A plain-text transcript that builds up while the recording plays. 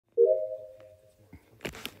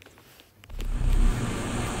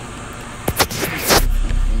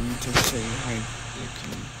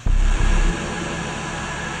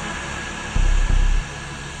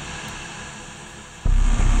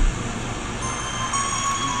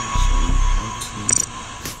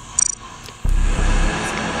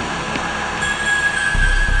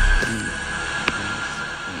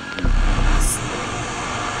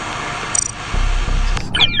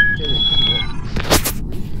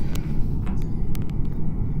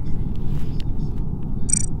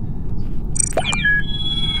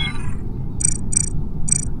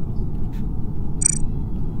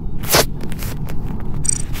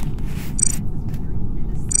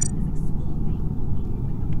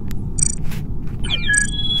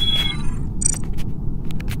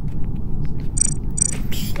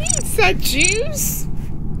that juice?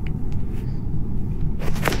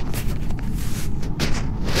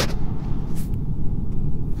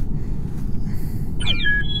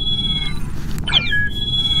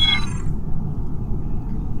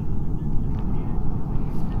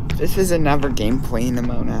 This is another gameplay in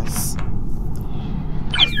Among Us.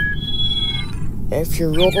 If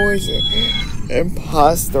your role is an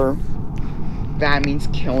imposter, that means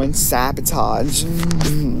killing sabotage.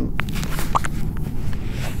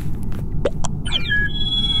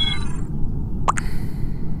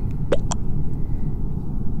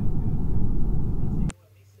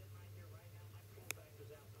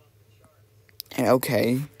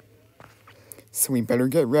 Okay, so we better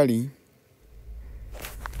get ready.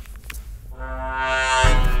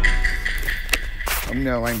 Oh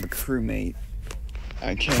no, I'm the crewmate.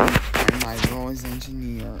 Okay, and my role is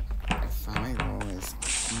engineer. I found my role is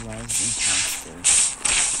imposter.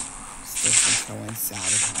 This control and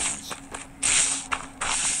sabotage.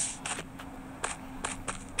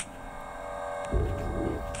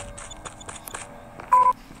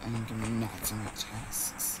 I'm gonna not do my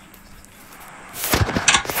tasks.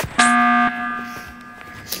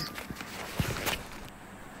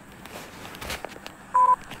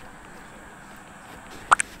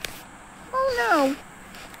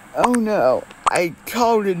 Oh no, I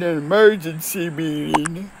called an emergency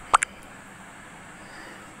meeting.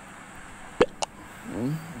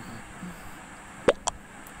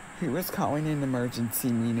 Who was calling an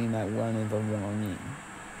emergency meeting that wanted the warning?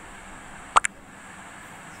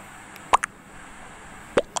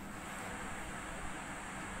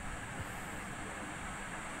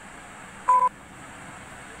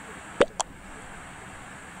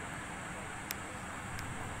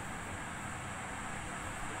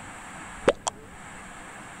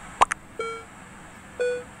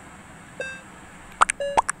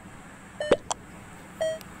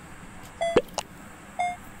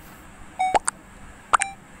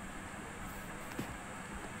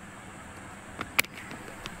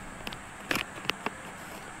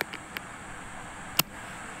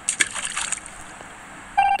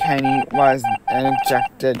 Kenny was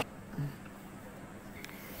ejected.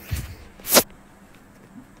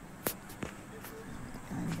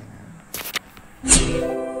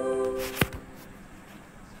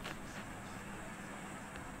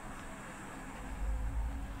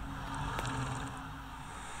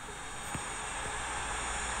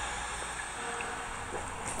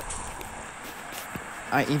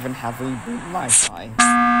 I even have reboot Wi-Fi.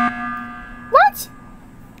 What?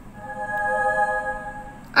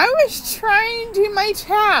 I was trying to do my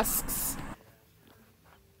tasks.